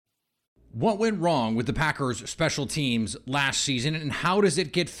What went wrong with the Packers special teams last season, and how does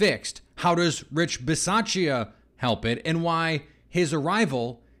it get fixed? How does Rich Bisaccia help it, and why his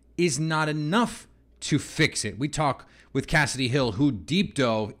arrival is not enough to fix it? We talk with Cassidy Hill, who deep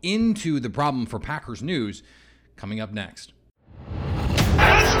dove into the problem for Packers news, coming up next.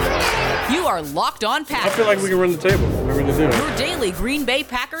 You are Locked On Packers. I feel like we can run the table. We're going to do it. Your daily Green Bay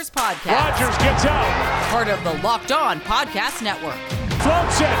Packers podcast. Rodgers gets out. Part of the Locked On Podcast Network.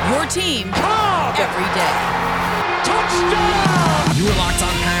 Floats it. Your team every day. Touchdown! You are Locked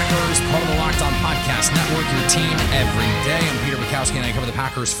On Packers, part of the Locked On Podcast Network, your team every day. I'm Peter Bukowski, and I cover the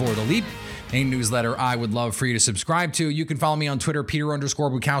Packers for The Leap, a newsletter I would love for you to subscribe to. You can follow me on Twitter,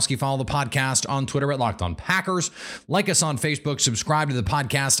 Peter_Bukowski. Follow the podcast on Twitter at Locked On Packers. Like us on Facebook. Subscribe to the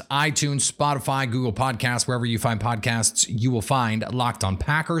podcast, iTunes, Spotify, Google Podcasts, wherever you find podcasts, you will find Locked On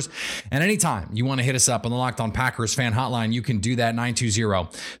Packers. And anytime you want to hit us up on the Locked On Packers fan hotline, you can do that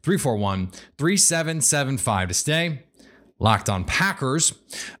 920-341-3775 to stay Locked On Packers.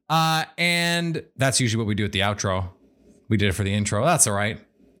 And that's usually what we do at the outro. We did it for the intro. That's all right.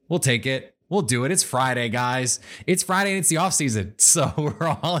 We'll take it. We'll do it. It's Friday, guys. It's Friday and it's the off season. So we're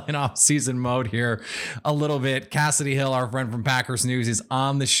all in off season mode here a little bit. Cassidy Hill, our friend from Packers News, is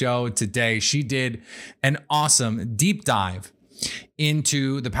on the show today. She did an awesome deep dive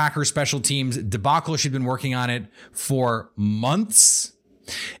into the Packers special teams debacle. She'd been working on it for months.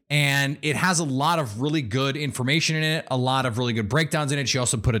 And it has a lot of really good information in it, a lot of really good breakdowns in it. She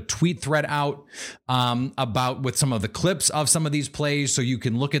also put a tweet thread out about with some of the clips of some of these plays, so you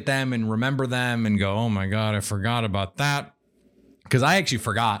can look at them and remember them and go, oh my God, I forgot about that. Because I actually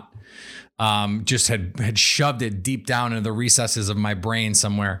forgot. Just had shoved it deep down into the recesses of my brain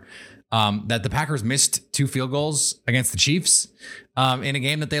somewhere. That the Packers missed 2 field goals against the Chiefs in a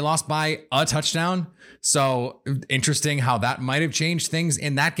game that they lost by a touchdown. So interesting how that might have changed things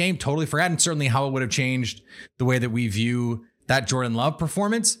in that game. Totally forgot. And certainly how it would have changed the way that we view that Jordan Love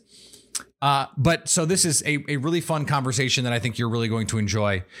performance. But so this is a really fun conversation that I think you're really going to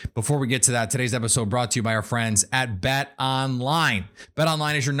enjoy. Before we get to that, today's episode brought to you by our friends at BetOnline.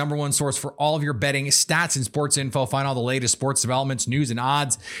 BetOnline is your number one source for all of your betting stats and sports info. Find all the latest sports developments, news, and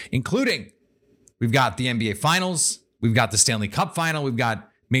odds, including we've got the NBA Finals, we've got the Stanley Cup Final, we've got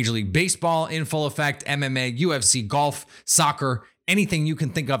Major League Baseball in full effect, MMA, UFC, golf, soccer, anything you can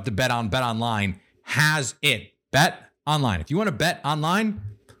think of to bet on. BetOnline has it. BetOnline. If you want to bet online,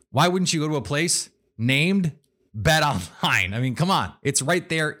 why wouldn't you go to a place named BetOnline? I mean, come on. It's right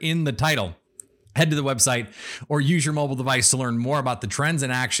there in the title. Head to the website or use your mobile device to learn more about the trends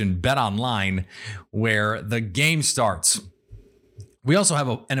in action. BetOnline, where the game starts. We also have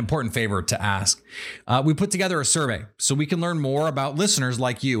an important favor to ask. We put together a survey so we can learn more about listeners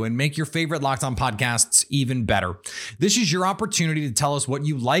like you and make your favorite Locked On podcasts even better. This is your opportunity to tell us what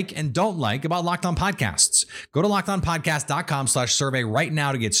you like and don't like about Locked On podcasts. Go to lockedonpodcast.com/survey right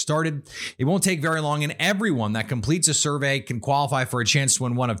now to get started. It won't take very long, and everyone that completes a survey can qualify for a chance to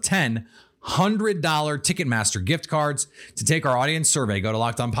win one of 10 $100 Ticketmaster gift cards. To take our audience survey, go to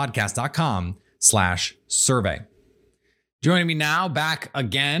lockedonpodcast.com/survey. Joining me now, back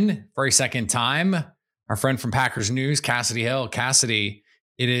again for a second time, our friend from Packers News, Cassidy Hill. Cassidy,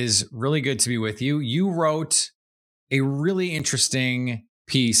 it is really good to be with you. You wrote a really interesting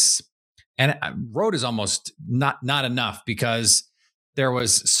piece, and wrote is almost not enough because there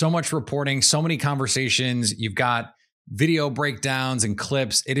was so much reporting, so many conversations. You've got video breakdowns and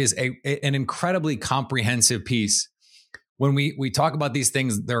clips. It is an incredibly comprehensive piece. When we talk about these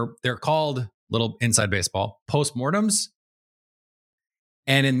things, they're called, little inside baseball, postmortems.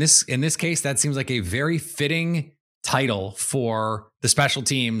 And in this case, that seems like a very fitting title for the special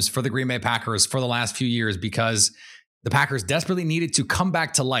teams for the Green Bay Packers for the last few years, because the Packers desperately needed to come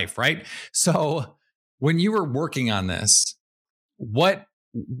back to life, right? So when you were working on this, what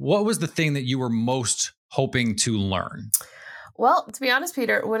was the thing that you were most hoping to learn? Well, to be honest,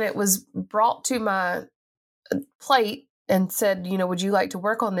 Peter, when it was brought to my plate and said, would you like to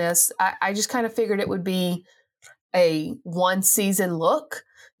work on this? I just kind of figured it would be a one season look,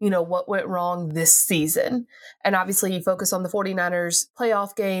 what went wrong this season. And obviously you focus on the 49ers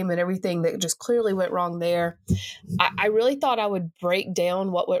playoff game and everything that just clearly went wrong there. I really thought I would break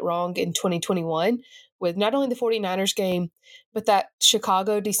down what went wrong in 2021 with not only the 49ers game, but that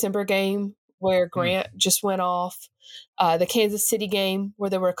Chicago December game where Grant just went off, the Kansas City game where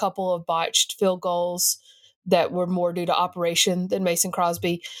there were a couple of botched field goals that were more due to operation than Mason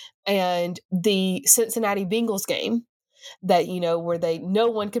Crosby, and the Cincinnati Bengals game that, where no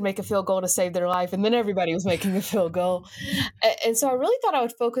one could make a field goal to save their life, and then everybody was making a field goal. And so I really thought I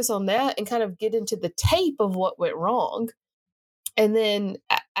would focus on that and kind of get into the tape of what went wrong. And then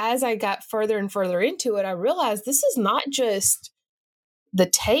as I got further and further into it, I realized this is not just the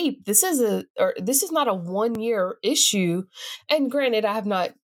tape. This is not a 1-year issue. And granted, I have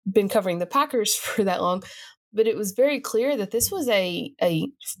not been covering the Packers for that long, but it was very clear that this was a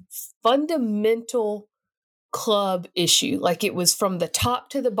fundamental club issue. Like, it was from the top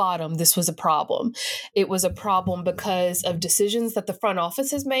to the bottom. This was a problem. It was a problem because of decisions that the front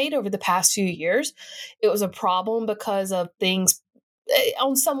office has made over the past few years. It was a problem because of things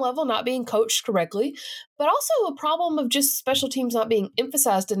on some level not being coached correctly, but also a problem of just special teams not being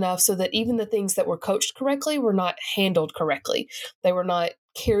emphasized enough so that even the things that were coached correctly were not handled correctly. They were not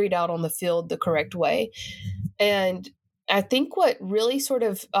carried out on the field the correct way. And I think what really sort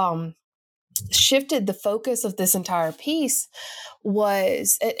of shifted the focus of this entire piece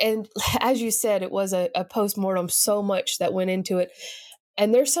was, and as you said, it was a postmortem, so much that went into it.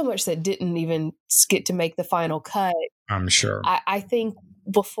 And there's so much that didn't even get to make the final cut. I'm sure. I think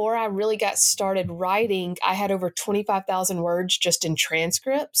before I really got started writing, I had over 25,000 words just in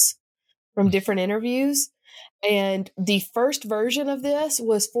transcripts from different interviews. And the first version of this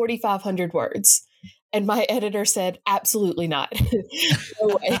was 4,500 words. And my editor said, absolutely not.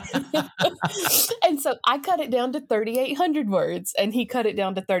 No way. And so I cut it down to 3,800 words, and he cut it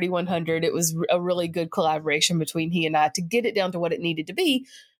down to 3,100. It was a really good collaboration between he and I to get it down to what it needed to be.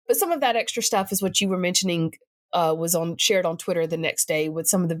 But some of that extra stuff is what you were mentioning, was shared on Twitter the next day with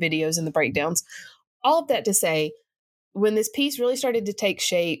some of the videos and the breakdowns. All of that to say, when this piece really started to take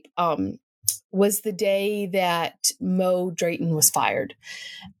shape, was the day that Mo Drayton was fired.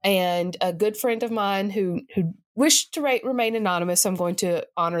 And a good friend of mine who wished to remain anonymous, so I'm going to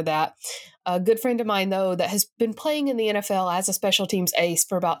honor that. A good friend of mine, though, that has been playing in the NFL as a special teams ace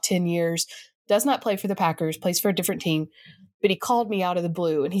for about 10 years, does not play for the Packers, plays for a different team, but he called me out of the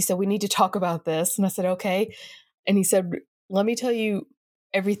blue and he said, we need to talk about this. And I said, okay. And he said, let me tell you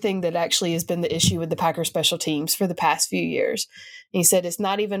everything that actually has been the issue with the Packers special teams for the past few years. And he said, it's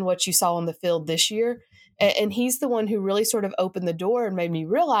not even what you saw on the field this year. And he's the one who really sort of opened the door and made me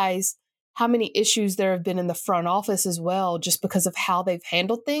realize how many issues there have been in the front office as well, just because of how they've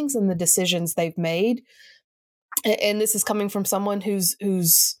handled things and the decisions they've made. And this is coming from someone who's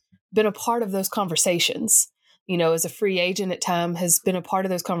been a part of those conversations, you know, as a free agent at time, has been a part of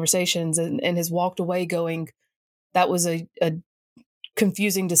those conversations and has walked away going, that was a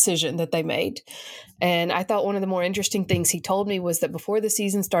confusing decision that they made. And I thought one of the more interesting things he told me was that before the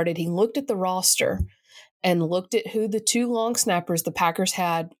season started, he looked at the roster and looked at who the two long snappers the Packers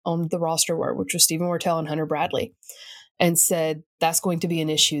had on the roster were, which was Stephen Wortell and Hunter Bradley, and said, that's going to be an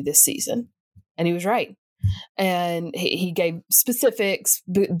issue this season. And he was right. And he gave specifics,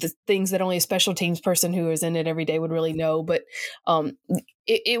 the things that only a special teams person who is in it every day would really know. But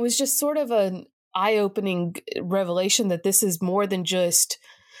it was just sort of an eye-opening revelation that this is more than just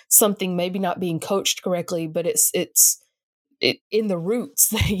something maybe not being coached correctly, but it's in the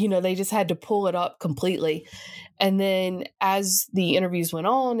roots. You know, they just had to pull it up completely. And then as the interviews went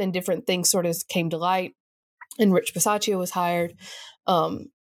on and different things sort of came to light, and Rich Bisaccia was hired,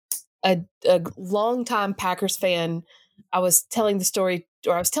 a longtime Packers fan, I was telling the story,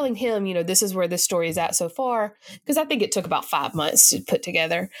 or I was telling him, you know, this is where this story is at so far, because I think it took about 5 months to put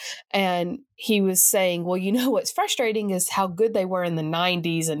together. And he was saying, well, you know, what's frustrating is how good they were in the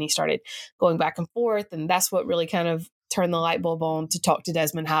 90s. And he started going back and forth. And that's what really kind of turned the light bulb on to talk to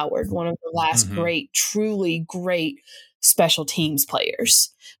Desmond Howard, one of the last great, truly great special teams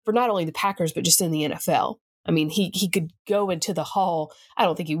players for not only the Packers, but just in the NFL. I mean, he could go into the hall. I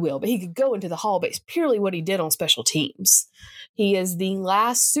don't think he will, but he could go into the hall based purely what he did on special teams. He is the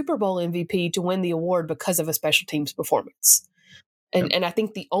last Super Bowl MVP to win the award because of a special teams performance. And I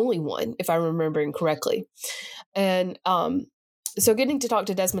think the only one, if I'm remembering correctly. And so getting to talk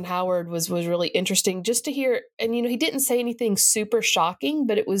to Desmond Howard was really interesting just to hear. And, you know, he didn't say anything super shocking,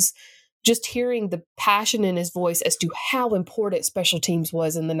 but it was just hearing the passion in his voice as to how important special teams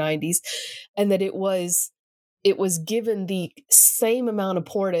was in the 90s, and that it was given the same amount of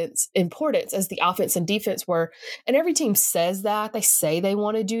importance as the offense and defense were. And every team says that. They say they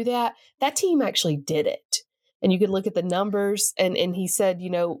want to do that. That team actually did it. And you could look at the numbers. And he said,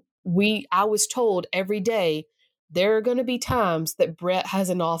 you know, I was told every day, there are going to be times that Brett has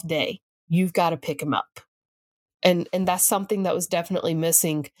an off day. You've got to pick him up. And that's something that was definitely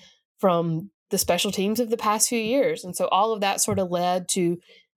missing from the special teams of the past few years. And so all of that sort of led to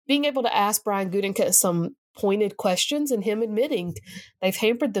being able to ask Brian Gutekunst some pointed questions, and him admitting they've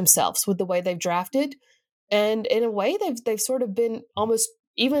hampered themselves with the way they've drafted. And in a way, they've sort of been almost,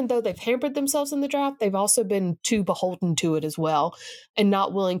 even though they've hampered themselves in the draft, they've also been too beholden to it as well, and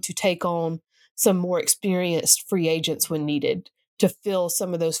not willing to take on some more experienced free agents when needed to fill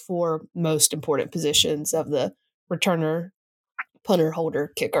some of those 4 most important positions of the returner, punter,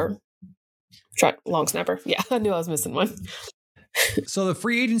 holder, kicker, long snapper. Yeah, I knew I was missing one. So the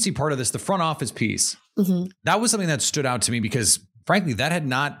free agency part of this, the front office piece, that was something that stood out to me because, frankly, that had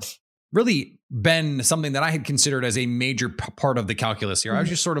not really been something that I had considered as a major part of the calculus here. I was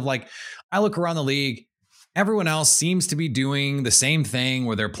just sort of like, I look around the league, everyone else seems to be doing the same thing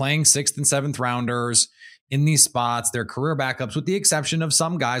where they're playing 6th and 7th rounders in these spots. They're career backups with the exception of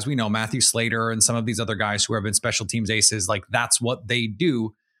some guys we know, Matthew Slater and some of these other guys who have been special teams aces. Like that's what they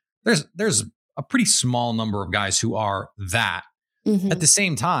do. There's a pretty small number of guys who are that. At the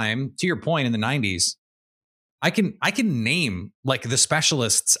same time, to your point, in the 90s, I can name like the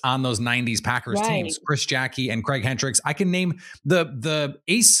specialists on those 90s Packers teams, Chris Jackie and Craig Hendricks. I can name the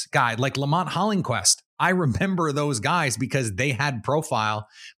ace guy like Lamont Hollingquest. I remember those guys because they had profile.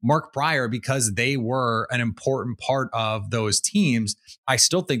 Mark Pryor, because they were an important part of those teams. I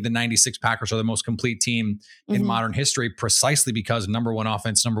still think the 96 Packers are the most complete team in modern history, precisely because number 1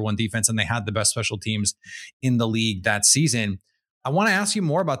 offense, number 1 defense, and they had the best special teams in the league that season. I want to ask you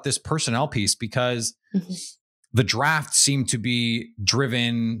more about this personnel piece because the draft seemed to be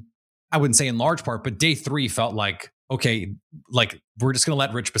driven, I wouldn't say in large part, but day 3 felt like, okay, like we're just going to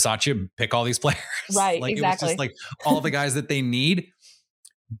let Rich Bisaccia pick all these players. Right, like exactly. It was just like all the guys that they need.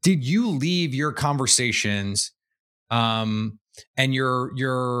 Did you leave your conversations and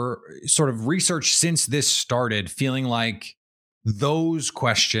your sort of research since this started feeling like those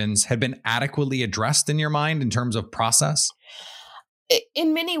questions had been adequately addressed in your mind in terms of process?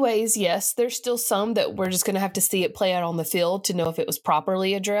 In many ways, yes. There's still some that we're just going to have to see it play out on the field to know if it was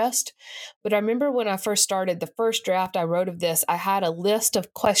properly addressed. But I remember when I first started, the first draft I wrote of this, I had a list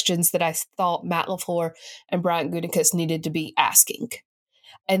of questions that I thought Matt LaFleur and Brian Gutekunst needed to be asking.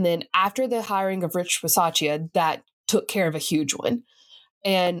 And then after the hiring of Rich Bisaccia, that took care of a huge one.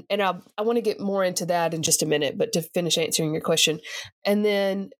 And I want to get more into that in just a minute, but to finish answering your question. And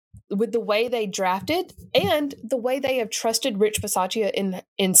then with the way they drafted and the way they have trusted Rich Bisaccia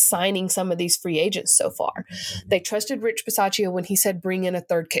in signing some of these free agents so far. They trusted Rich Bisaccia when he said, bring in a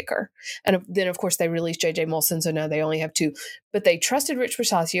 3rd kicker. And then, of course, they released J.J. Molson, so now they only have 2. But they trusted Rich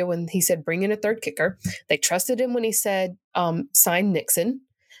Bisaccia when he said, bring in a 3rd kicker. They trusted him when he said, sign Nixon.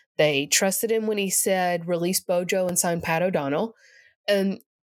 They trusted him when he said, release Bojo and sign Pat O'Donnell. And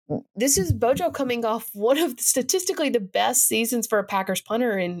this is Bojo coming off one of statistically the best seasons for a Packers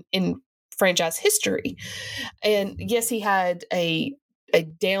punter in franchise history. And yes, he had a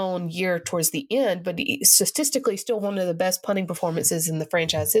down year towards the end, but he statistically still one of the best punting performances in the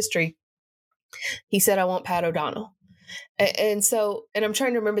franchise history. He said, I want Pat O'Donnell. And I'm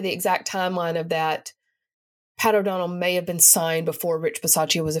trying to remember the exact timeline of that. Pat O'Donnell may have been signed before Rich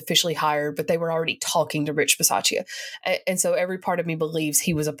Bisaccia was officially hired, but they were already talking to Rich Bisaccia. And so every part of me believes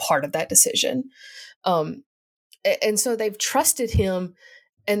he was a part of that decision. And so they've trusted him,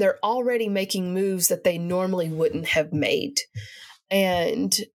 and they're already making moves that they normally wouldn't have made.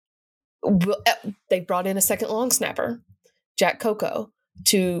 And they brought in a second long snapper, Jack Coco,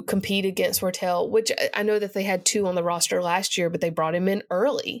 to compete against Wortel, which I know that they had 2 on the roster last year, but they brought him in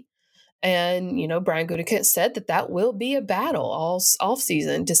early. And, Brian Gutekunst said that will be a battle all off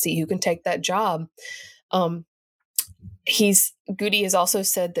season to see who can take that job. Goody has also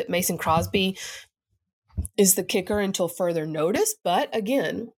said that Mason Crosby is the kicker until further notice. But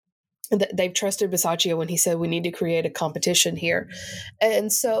again, they've trusted Bisaccia when he said we need to create a competition here.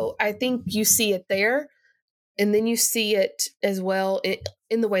 And so I think you see it there. And then you see it as well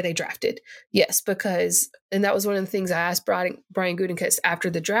in the way they drafted. Yes, and that was one of the things I asked Brian Gutekunst after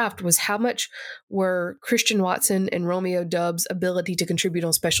the draft was how much were Christian Watson and Romeo Doubs' ability to contribute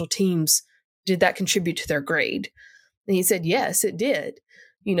on special teams, did that contribute to their grade? And he said, yes, it did.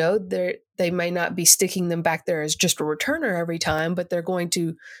 They may not be sticking them back there as just a returner every time, but they're going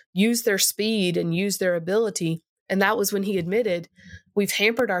to use their speed and use their ability. And that was when he admitted we've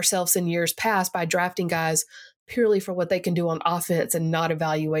hampered ourselves in years past by drafting guys purely for what they can do on offense and not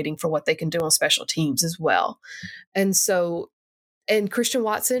evaluating for what they can do on special teams as well. And Christian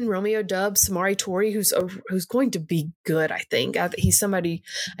Watson, Romeo Doubs, Samori Toure, who's going to be good, I think. He's somebody,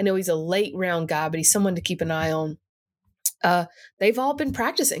 I know he's a late round guy, but he's someone to keep an eye on. They've all been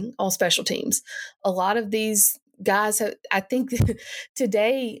practicing on special teams. A lot of these guys, I think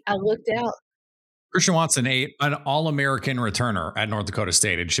today I looked out. Christian Watson, an All-American returner at North Dakota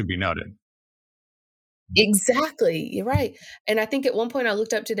State, it should be noted. Exactly. You're right. And I think at one point I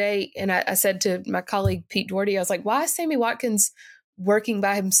looked up today and I said to my colleague, Pete Doherty, I was like, why is Sammy Watkins working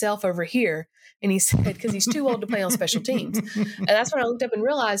by himself over here? And he said, because he's too old to play on special teams. And that's when I looked up and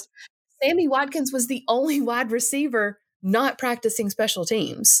realized Sammy Watkins was the only wide receiver not practicing special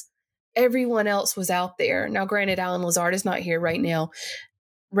teams. Everyone else was out there. Now, granted, Alan Lazard is not here right now.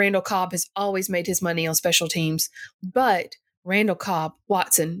 Randall Cobb has always made his money on special teams, but Randall Cobb,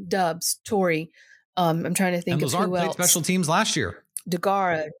 Watson, Dubs, Torrey, I'm trying to think and of Lazard who played else. special teams last year.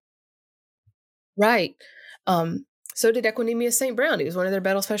 DeGara. Right. So did Equinemius St. Brown. He was one of their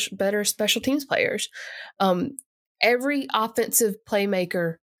better special teams players. Every offensive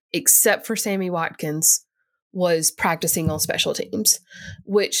playmaker except for Sammy Watkins was practicing on special teams,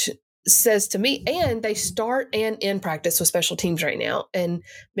 which says to me, and they start and end practice with special teams right now. And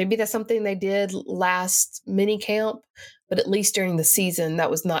maybe that's something they did last mini camp, but at least during the season, that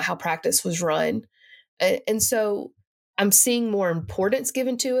was not how practice was run. And so I'm seeing more importance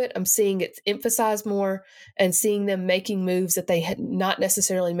given to it. I'm seeing it emphasized more and seeing them making moves that they had not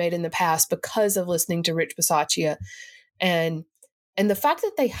necessarily made in the past because of listening to Rich Bisaccia. And the fact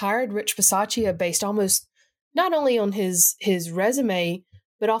that they hired Rich Bisaccia based almost not only on his resume,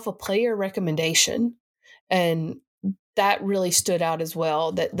 but off a player recommendation. And that really stood out as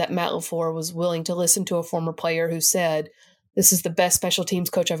well, that Matt LaFleur was willing to listen to a former player who said, this is the best special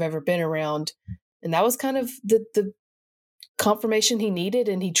teams coach I've ever been around. And that was kind of the confirmation he needed,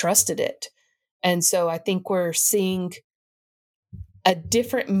 and he trusted it. And so I think we're seeing a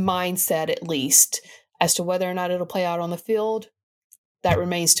different mindset, at least, as to whether or not it'll play out on the field. That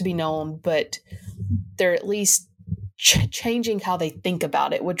remains to be known, but they're at least changing how they think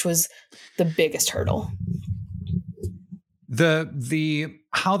about it, which was the biggest hurdle. The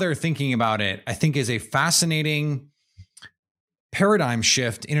how they're thinking about it, I think, is a fascinating paradigm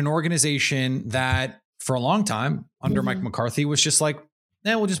shift in an organization that for a long time under Mike McCarthy was just like,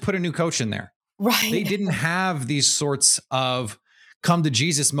 we'll just put a new coach in there. Right. They didn't have these sorts of come to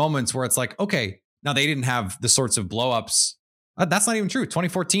Jesus moments where it's like, okay, now they didn't have the sorts of blowups. That's not even true.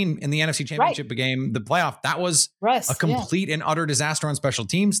 2014 in the NFC Championship game, the playoff, that was a complete and utter disaster on special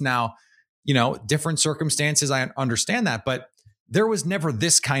teams. Now, different circumstances, I understand that, but there was never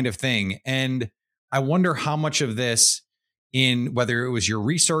this kind of thing. And I wonder how much of this, in whether it was your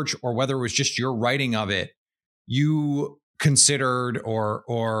research or whether it was just your writing of it, you considered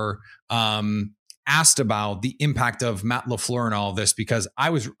or asked about the impact of Matt LaFleur and all of this, because I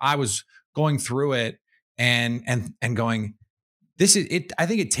was going through it and going, this is it. I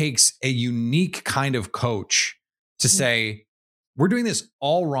think it takes a unique kind of coach to say, we're doing this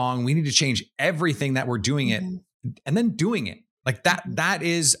all wrong. We need to change everything that we're doing it, and then doing it like that. That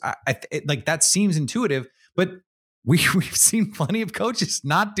is like, that seems intuitive, but we've seen plenty of coaches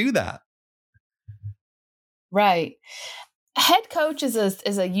not do that. Right. Head coach is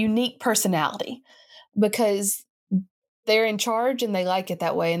a unique personality because they're in charge and they like it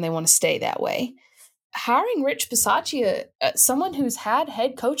that way and they want to stay that way. Hiring Rich Bisaccia, someone who's had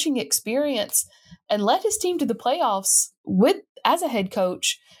head coaching experience and led his team to the playoffs as a head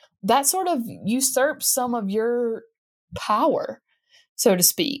coach, that sort of usurps some of your power, so to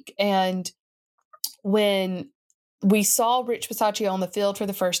speak. And when we saw Rich Bisaccia on the field for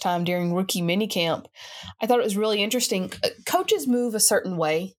the first time during rookie minicamp, I thought it was really interesting. Coaches move a certain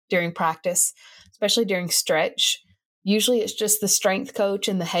way during practice, especially during stretch. Usually it's just the strength coach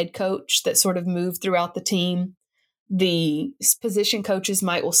and the head coach that sort of move throughout the team. The position coaches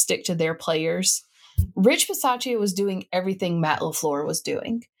will stick to their players. Rich Bisaccia was doing everything Matt LaFleur was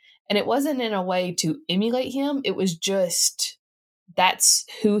doing. And it wasn't in a way to emulate him. It was just, that's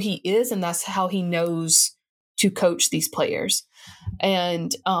who he is and that's how he knows to coach these players.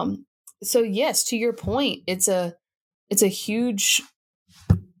 And so yes, to your point, it's a huge,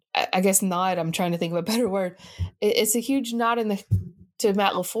 I guess, nod. I'm trying to think of a better word. It's a huge nod to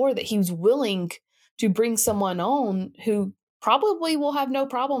Matt LaFleur that he was willing to bring someone on who probably will have no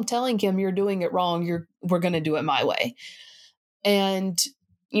problem telling him, you're doing it wrong. We're going to do it my way. And,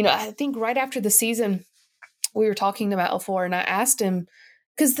 I think right after the season, we were talking to Matt LaFleur and I asked him,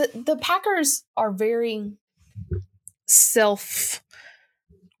 because the Packers are very self-built.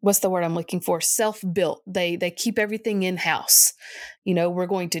 They keep everything in-house. We're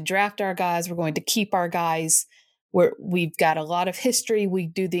going to draft our guys. We're going to keep our guys. We've got a lot of history. We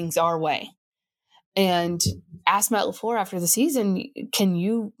do things our way. And asked Matt LaFleur after the season, can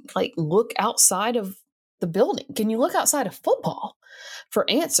you look outside of the building? Can you look outside of football for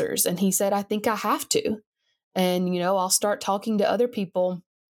answers? And he said, I think I have to. And, I'll start talking to other people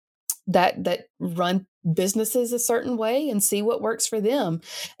that run businesses a certain way and see what works for them.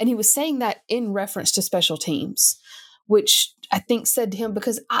 And he was saying that in reference to special teams, which I think said to him,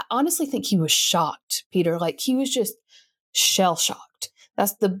 because I honestly think he was shocked, Peter. He was just shell shocked.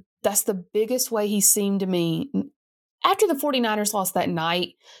 That's the biggest way he seemed to me. After the 49ers lost that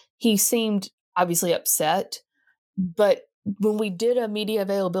night, he seemed obviously upset, But when we did a media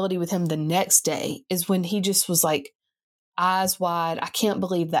availability with him the next day is when he just was like eyes wide. I can't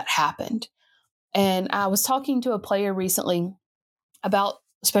believe that happened. And I was talking to a player recently about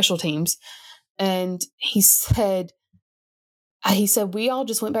special teams, and he said, we all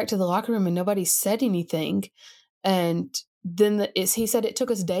just went back to the locker room and nobody said anything. And then he said it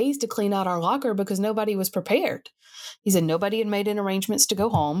took us days to clean out our locker because nobody was prepared. He said nobody had made any arrangements to go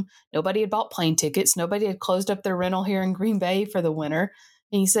home. Nobody had bought plane tickets. Nobody had closed up their rental here in Green Bay for the winter.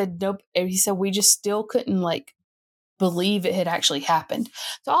 And he said, nope. He said, we just still couldn't believe it had actually happened.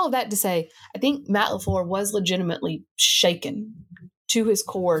 So all of that to say, I think Matt LaFleur was legitimately shaken to his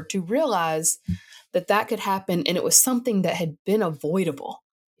core to realize that could happen. And it was something that had been avoidable.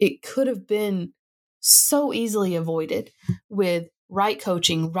 It could have been so easily avoided with right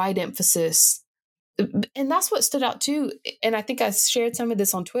coaching, right emphasis. And that's what stood out too. And I think I shared some of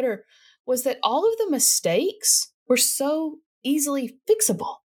this on Twitter, was that all of the mistakes were so easily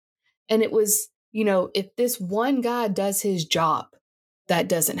fixable. And it was, if this one guy does his job, that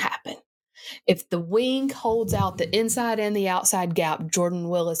doesn't happen. If the wing holds out the inside and the outside gap, Jordan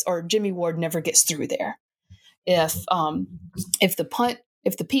Willis or Jimmy Ward never gets through there. If the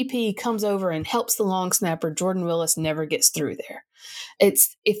PP comes over and helps the long snapper, Jordan Willis never gets through there.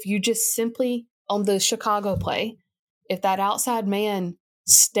 It's if you just simply on the Chicago play, if that outside man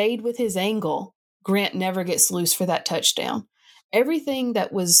stayed with his angle, Grant never gets loose for that touchdown. Everything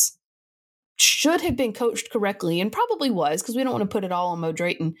that should have been coached correctly, and probably was, because we don't want to put it all on Mo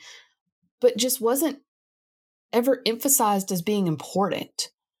Drayton, but just wasn't ever emphasized as being important.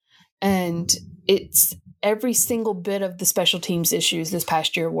 And it's every single bit of the special teams issues this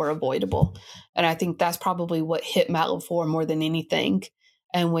past year were avoidable. And I think that's probably what hit Matt LaFleur more than anything.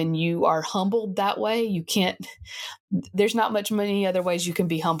 And when you are humbled that way, there's not many other ways you can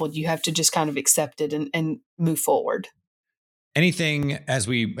be humbled. You have to just kind of accept it and move forward. Anything as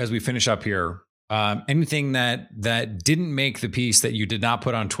we finish up here, anything that didn't make the piece that you did not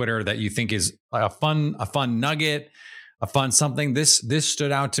put on Twitter that you think is a fun nugget, a fun something? This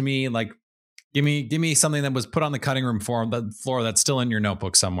stood out to me. Like, give me something that was put on the cutting room floor that's still in your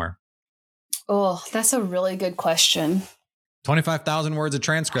notebook somewhere. Oh, that's a really good question. 25,000 words of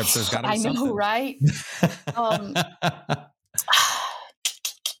transcripts. There's got to be something. I know, right?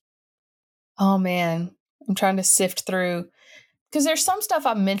 Oh man, I'm trying to sift through. Because there's some stuff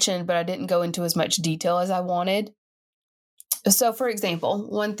I mentioned, but I didn't go into as much detail as I wanted. So, for example,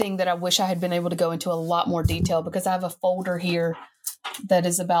 one thing that I wish I had been able to go into a lot more detail, because I have a folder here that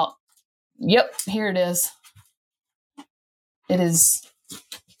is about, here it is. It is,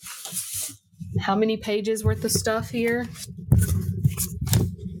 how many pages worth of stuff here?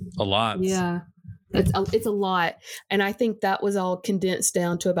 A lot. Yeah, it's a lot. And I think that was all condensed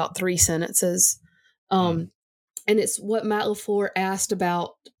down to about 3 sentences. And it's what Matt LaFleur asked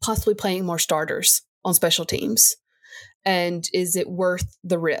about possibly playing more starters on special teams. And is it worth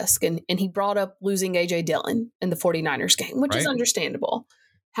the risk? And he brought up losing A.J. Dillon in the 49ers game, which is understandable.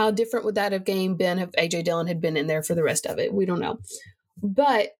 How different would that have game been if A.J. Dillon had been in there for the rest of it? We don't know.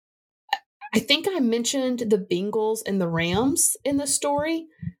 But I think I mentioned the Bengals and the Rams in the story.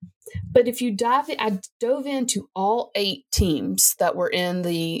 But if you I dove into all 8 teams that were in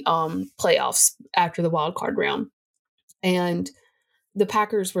the playoffs after the wild card round. And the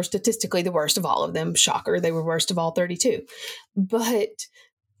Packers were statistically the worst of all of them. Shocker. They were worst of all 32. But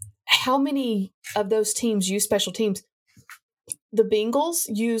how many of those teams use special teams? The Bengals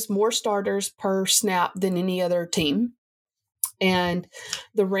use more starters per snap than any other team. And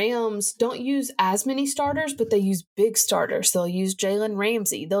the Rams don't use as many starters, but they use big starters. They'll use Jalen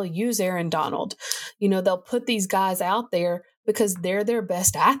Ramsey. They'll use Aaron Donald. They'll put these guys out there because they're their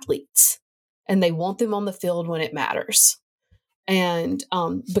best athletes and they want them on the field when it matters. And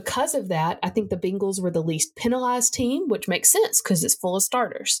because of that, I think the Bengals were the least penalized team, which makes sense because it's full of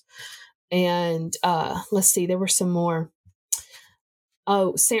starters. And let's see, there were some more.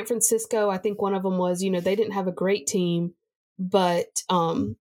 Oh, San Francisco, I think one of them was, they didn't have a great team, but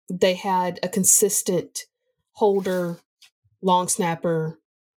they had a consistent holder, long snapper,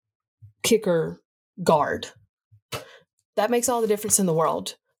 kicker, guard. That makes all the difference in the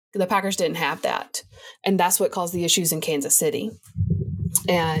world. The Packers didn't have that. And that's what caused the issues in Kansas City.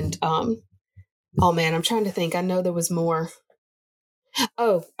 And, oh man, I'm trying to think. I know there was more.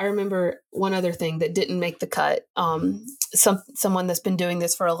 Oh, I remember one other thing that didn't make the cut. Someone that's been doing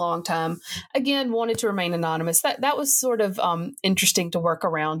this for a long time, again, wanted to remain anonymous. That was sort of interesting to work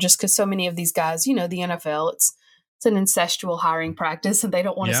around just because so many of these guys, the NFL, it's an incestual hiring practice and they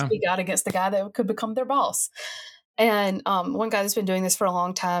don't want to speak out against the guy that could become their boss. And one guy that's been doing this for a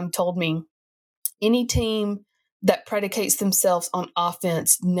long time told me any team that predicates themselves on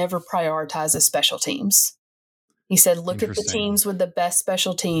offense never prioritizes special teams. He said, look at the teams with the best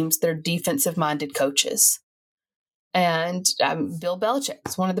special teams. They're defensive-minded coaches. And Bill Belichick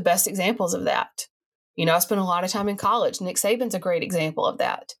is one of the best examples of that. You know, I spent a lot of time in college. Nick Saban's a great example of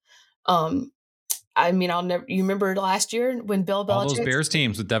that. I mean, you remember last year when Bill Belichick. All those Bears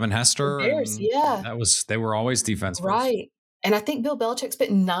teams with Devin Hester. Bears, yeah. They were always defense. Right. And I think Bill Belichick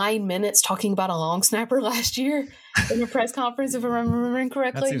spent 9 minutes talking about a long snapper last year in a press conference, if I'm remembering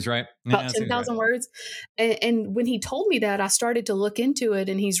correctly. That seems right. About 10,000 words. And when he told me that, I started to look into it,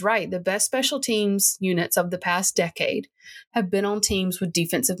 and he's right. The best special teams units of the past decade have been on teams with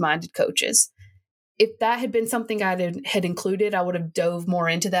defensive-minded coaches. If that had been something I had included, I would have dove more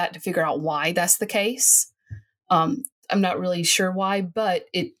into that to figure out why that's the case. I'm not really sure why, but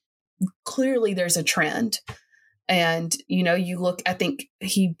clearly there's a trend. And, you know, you look, I think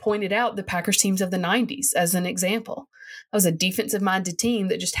he pointed out the Packers teams of the 90s as an example. That was a defensive-minded team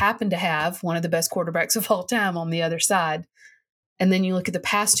that just happened to have one of the best quarterbacks of all time on the other side. And then you look at the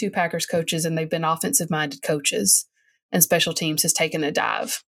past two Packers coaches, and they've been offensive-minded coaches, and special teams has taken a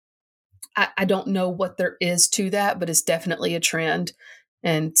dive. I don't know what there is to that, but it's definitely a trend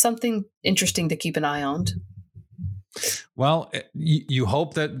and something interesting to keep an eye on. Well, you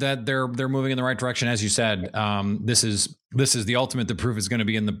hope that they're moving in the right direction. As you said, this is the ultimate. The proof is going to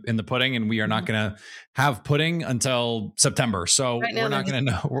be in the pudding, and we are not going to have pudding until September. So we're not going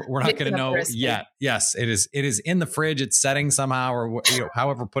to know. We're not going to know yet. Yes, it is in the fridge. It's setting somehow, or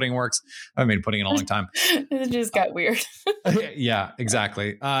however pudding works. I haven't made pudding in a long time. It just got weird. Yeah,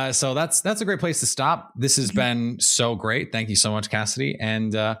 exactly. So that's a great place to stop. This has been so great. Thank you so much, Cassidy,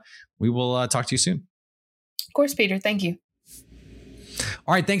 and we will talk to you soon. Of course, Peter. Thank you.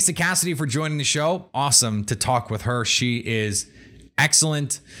 All right. Thanks to Cassidy for joining the show. Awesome to talk with her. She is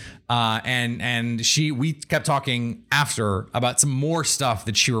excellent. And we kept talking after about some more stuff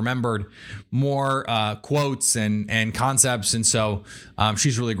that she remembered, more quotes and concepts. And so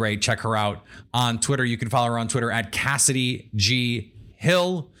she's really great. Check her out on Twitter. You can follow her on Twitter at Cassidy G.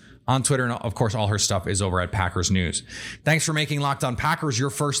 Hill. On Twitter, and of course, all her stuff is over at Packers News. Thanks for making Locked On Packers your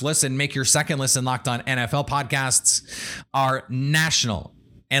first listen. Make your second listen Locked On NFL podcasts. Our national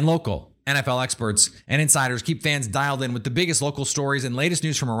and local NFL experts and insiders keep fans dialed in with the biggest local stories and latest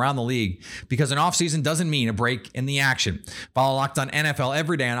news from around the league, because an offseason doesn't mean a break in the action. Follow Locked On NFL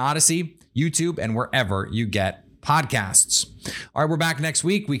every day on Odyssey, YouTube, and wherever you get podcasts. All right, we're back next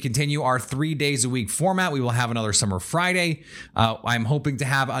week. We continue our 3 days a week format. We will have another Summer Friday. I'm hoping to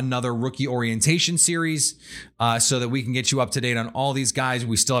have another rookie orientation series so that we can get you up to date on all these guys.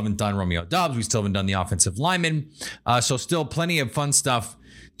 We still haven't done Romeo Doubs. We still haven't done the offensive linemen. So still plenty of fun stuff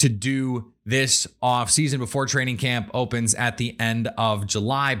to do this off season before training camp opens at the end of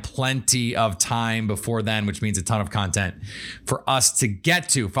July. Plenty of time before then, which means a ton of content for us to get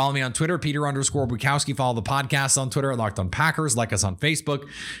to. Follow me on Twitter, Peter_Bukowski. Follow the podcast on Twitter at Locked On Packers. Like us on Facebook.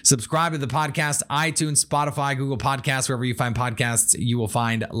 Subscribe to the podcast, iTunes, Spotify, Google Podcasts, wherever you find podcasts, you will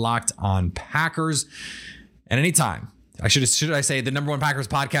find Locked On Packers. And anytime, should I say the number one Packers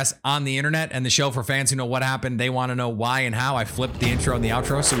podcast on the internet, and the show for fans who know what happened. They want to know why and how. I flipped the intro and the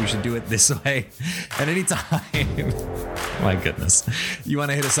outro, so we should do it this way. At any time, my goodness, you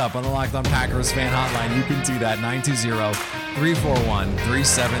want to hit us up on the Locked On Packers fan hotline, you can do that,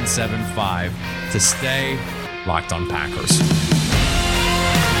 920-341-3775 to stay Locked On Packers.